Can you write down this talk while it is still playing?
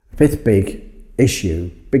fifth big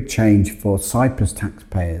issue, big change for Cyprus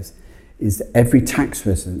taxpayers, is that every tax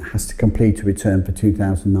resident has to complete a return for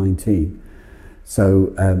 2019.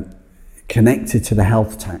 So connected to the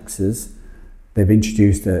health taxes, they've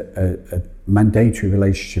introduced a mandatory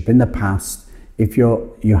relationship. In the past, if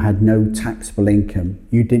you had no taxable income,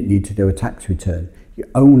 you didn't need to do a tax return. You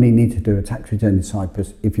only need to do a tax return in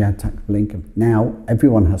Cyprus if you had taxable income. Now,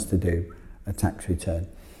 everyone has to do a tax return.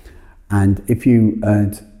 And if you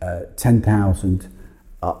earned 10,000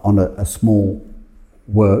 on a small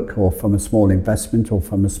work, or from a small investment, or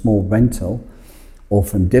from a small rental, or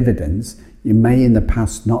from dividends, you may in the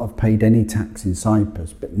past not have paid any tax in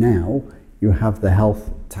Cyprus, but now you have the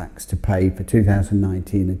health tax to pay for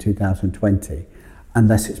 2019 and 2020,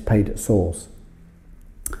 unless it's paid at source.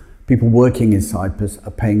 People working in Cyprus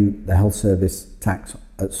are paying the health service tax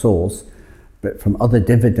at source, but from other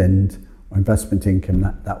dividend or investment income,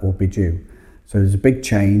 that will be due. So there's a big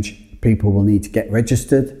change. People will need to get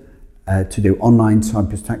registered to do online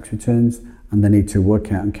Cyprus tax returns, and they need to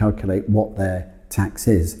work out and calculate what their tax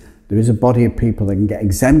is. There is a body of people that can get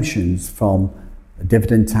exemptions from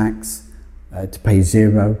dividend tax to pay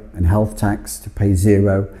zero, and health tax to pay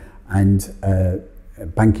zero, and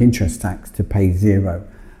bank interest tax to pay zero.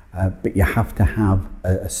 But you have to have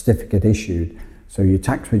a certificate issued. So your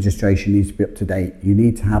tax registration needs to be up to date. You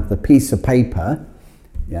need to have the piece of paper.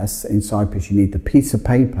 Yes, in Cyprus you need the piece of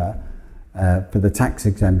paper for the tax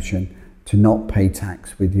exemption to not pay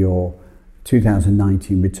tax with your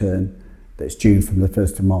 2019 return that's due from the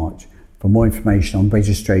 1st of March. For more information on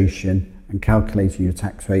registration and calculating your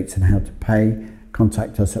tax rates and how to pay,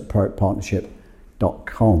 contact us at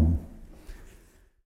productpartnership.com.